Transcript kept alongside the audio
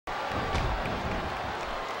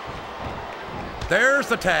There's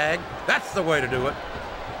the tag. That's the way to do it.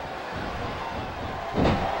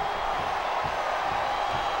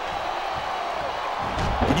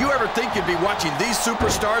 Did you ever think you'd be watching these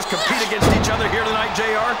superstars compete against each other here tonight, JR?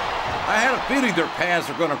 I had a feeling their paths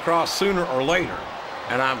were going to cross sooner or later,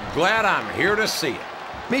 and I'm glad I'm here to see it.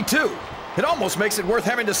 Me too. It almost makes it worth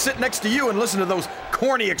having to sit next to you and listen to those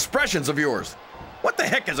corny expressions of yours. What the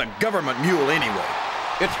heck is a government mule anyway?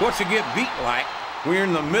 It's what you get beat like when you're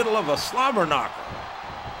in the middle of a slobber knocker.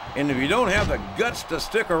 And if you don't have the guts to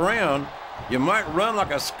stick around, you might run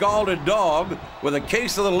like a scalded dog with a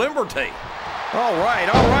case of the limber tape. All right,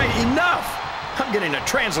 enough! I'm getting a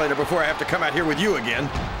translator before I have to come out here with you again.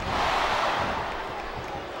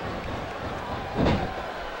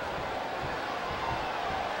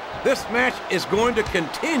 This match is going to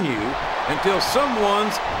continue until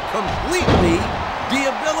someone's completely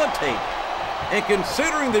debilitated. And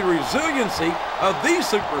considering the resiliency of these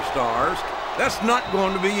superstars, that's not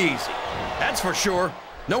going to be easy. That's for sure.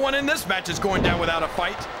 No one in this match is going down without a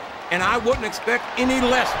fight. And I wouldn't expect any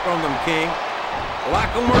less from them, King.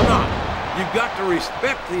 Like them or not, you've got to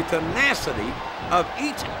respect the tenacity of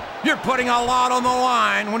each. You're putting a lot on the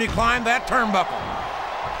line when you climb that turnbuckle.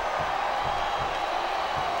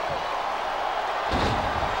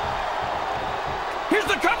 Here's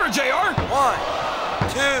the cover, JR.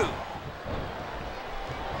 1, 2.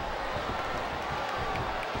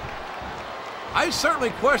 I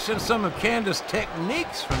certainly question some of Candice's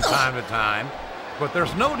techniques from time to time, but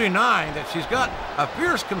there's no denying that she's got a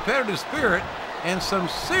fierce competitive spirit and some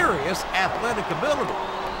serious athletic ability.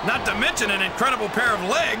 Not to mention an incredible pair of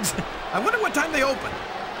legs. I wonder what time they open.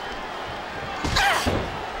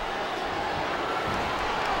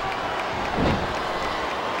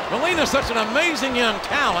 Melina's such an amazing young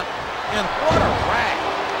talent, and what a rag.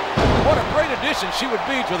 What a great addition she would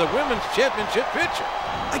be to the Women's Championship picture.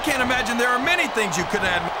 I can't imagine there are many things you could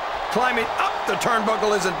add. Climbing up the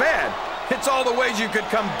turnbuckle isn't bad. It's all the ways you could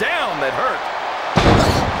come down that hurt.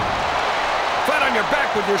 Flat on your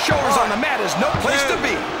back with your shoulders on the mat is no place to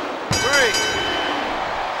be. 3.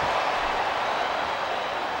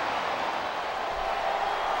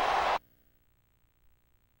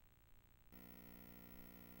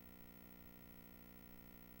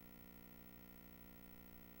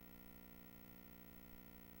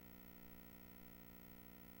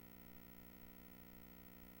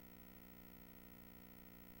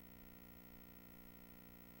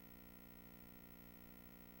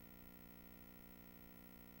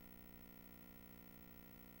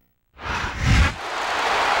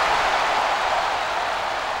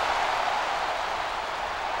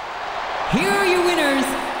 Here are your winners,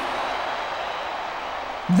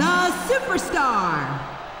 the Superstar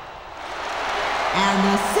and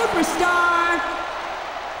the Superstar